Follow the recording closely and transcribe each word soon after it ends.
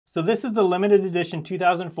So this is the limited edition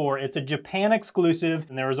 2004. It's a Japan exclusive,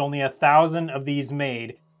 and there was only 1,000 of these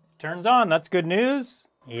made. Turns on, that's good news.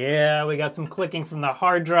 Yeah, we got some clicking from the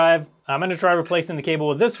hard drive. I'm gonna try replacing the cable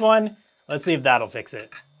with this one. Let's see if that'll fix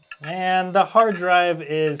it. And the hard drive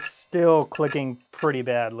is still clicking pretty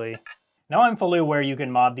badly. Now I'm fully aware you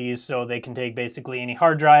can mod these so they can take basically any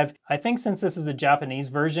hard drive. I think since this is a Japanese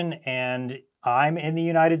version and I'm in the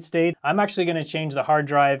United States, I'm actually gonna change the hard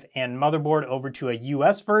drive and motherboard over to a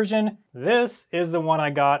US version. This is the one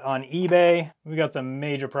I got on eBay. We got some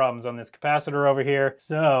major problems on this capacitor over here.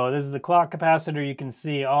 So this is the clock capacitor. You can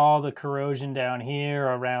see all the corrosion down here,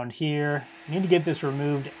 around here. We need to get this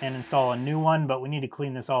removed and install a new one, but we need to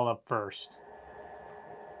clean this all up first.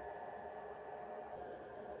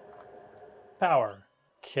 Power.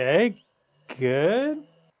 Okay, good.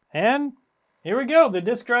 And here we go, the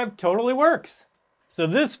disk drive totally works. So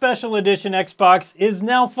this special edition Xbox is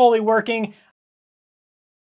now fully working.